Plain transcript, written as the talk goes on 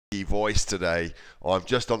scratchy voice today. I'm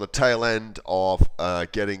just on the tail end of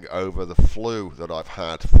getting over the flu that I've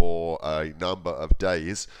had for a number of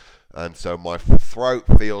days, and so my throat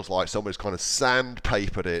feels like somebody's kind of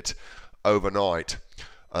sandpapered it overnight.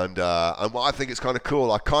 And I think it's kind of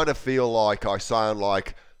cool. I kind of feel like I sound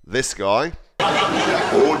like this guy.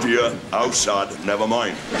 Oh dear, how sad, never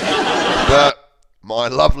mind. But my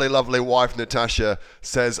lovely, lovely wife Natasha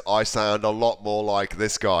says I sound a lot more like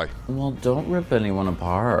this guy. Well, don't rip anyone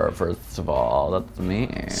apart, first of all. That's me.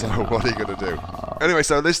 So what are you going to do? Anyway,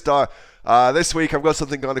 so this week I've got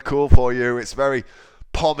something kind of cool for you. It's a very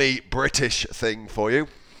pommy British thing for you.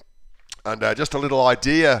 And just a little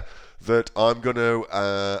idea that I'm going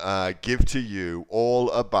to give to you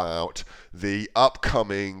all about the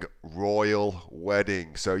upcoming royal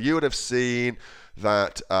wedding. So you would have seen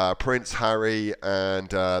that Prince Harry and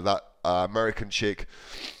that American chick,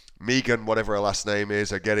 Meghan, whatever her last name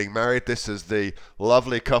is, are getting married. This is the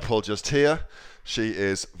lovely couple just here. She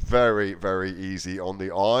is very, very easy on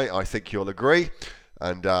the eye. I think you'll agree.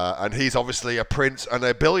 And he's obviously a prince and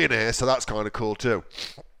a billionaire, so that's kind of cool too.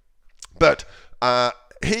 But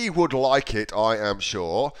he would like it, I am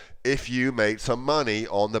sure, if you made some money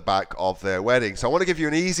on the back of their wedding. So I want to give you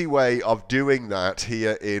an easy way of doing that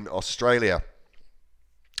here in Australia.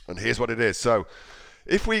 And here's what it is. So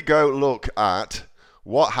if we go look at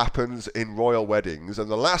what happens in royal weddings,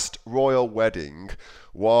 and the last royal wedding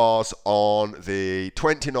was on the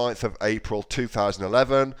 29th of April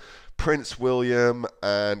 2011, Prince William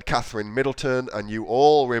and Catherine Middleton, and you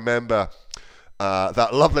all remember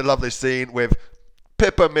that lovely, lovely scene with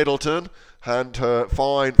Pippa Middleton and her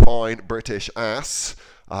fine, fine British ass,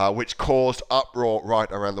 which caused uproar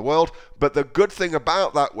right around the world. But the good thing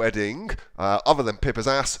about that wedding, other than Pippa's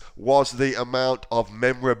ass, was the amount of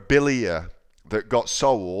memorabilia that got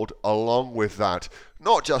sold along with that.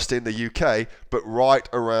 Not just in the UK, but right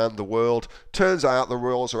around the world. Turns out the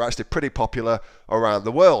royals are actually pretty popular around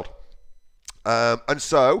the world. And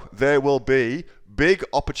so there will be big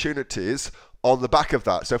opportunities on the back of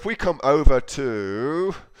that. So if we come over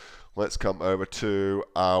to, let's come over to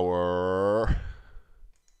our,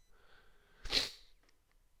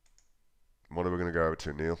 what are we going to go over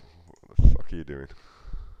to, Neil? What the fuck are you doing?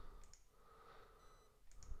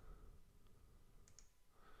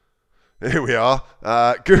 Here we are.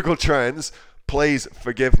 Google Trends. Please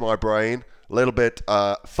forgive my brain. A little bit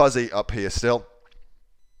fuzzy up here still.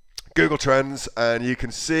 Google Trends, and you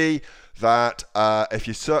can see that if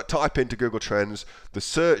you type into Google Trends the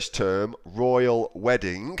search term royal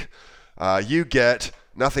wedding, you get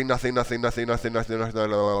nothing, nothing, nothing, nothing, nothing, nothing,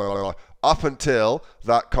 nothing, up until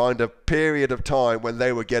that kind of period of time when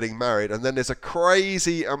they were getting married. And then there's a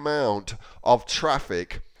crazy amount of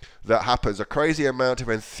traffic that happens, a crazy amount of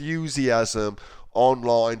enthusiasm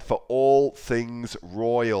online for all things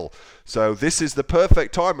royal. So this is the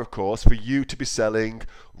perfect time, of course, for you to be selling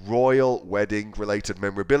royal wedding related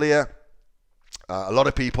memorabilia. A lot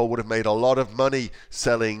of people would have made a lot of money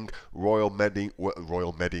selling royal wedding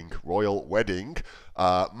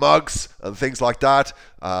mugs and things like that,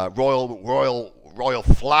 royal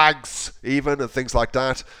flags even, and things like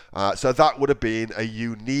that. So that would have been a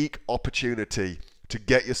unique opportunity to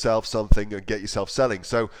get yourself something and get yourself selling.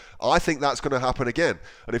 So I think that's going to happen again.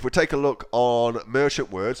 And if we take a look on Merchant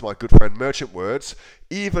Words, my good friend Merchant Words,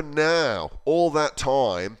 even now, all that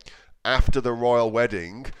time after the royal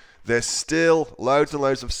wedding, there's still loads and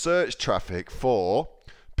loads of search traffic for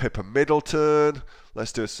Pippa Middleton.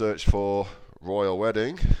 Let's do a search for royal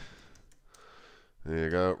wedding. There you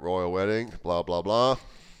go, royal wedding, blah, blah, blah.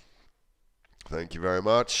 Thank you very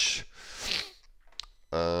much.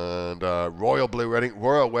 And royal blue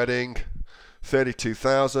wedding,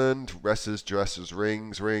 32,000. Dresses,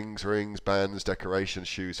 rings, bands, decorations,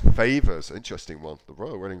 shoes, favors. Interesting one. The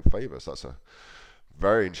royal wedding favors. That's a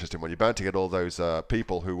very interesting one. You're bound to get all those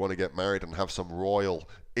people who want to get married and have some royal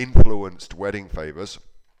influenced wedding favors.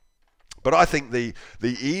 But I think the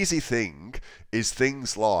easy thing is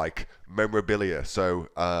things like memorabilia. So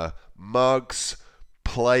mugs,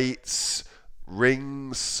 plates,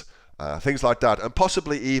 rings, things like that, and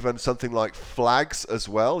possibly even something like flags as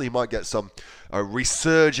well. You might get some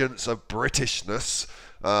resurgence of Britishness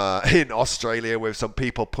in Australia with some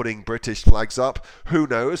people putting British flags up. Who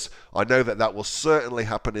knows? I know that that will certainly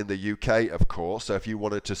happen in the UK, of course. So if you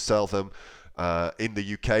wanted to sell them in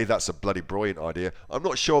the UK, that's a bloody brilliant idea. I'm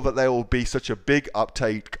not sure that there will be such a big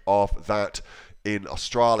uptake of that in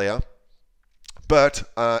Australia. But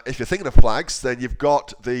if you're thinking of flags, then you've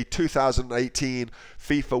got the 2018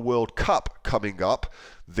 FIFA World Cup coming up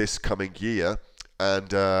this coming year.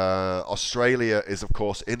 And Australia is, of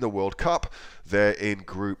course, in the World Cup. They're in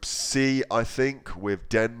Group C, I think, with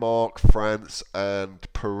Denmark, France, and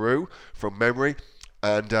Peru, from memory.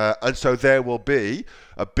 And so there will be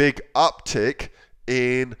a big uptick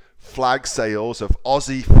in flag sales of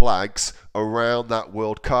Aussie flags around that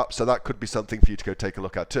World Cup. So that could be something for you to go take a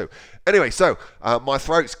look at too. Anyway, so my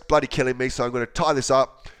throat's bloody killing me, so I'm going to tie this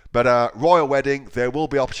up. But Royal Wedding, there will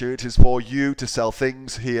be opportunities for you to sell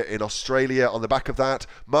things here in Australia on the back of that.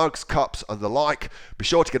 Mugs, cups, and the like. Be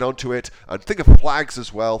sure to get onto it. And think of flags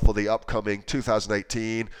as well for the upcoming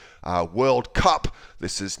 2018 World Cup.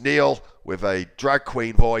 This is Neil with a drag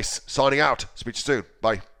queen voice signing out. Speak to you soon.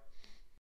 Bye.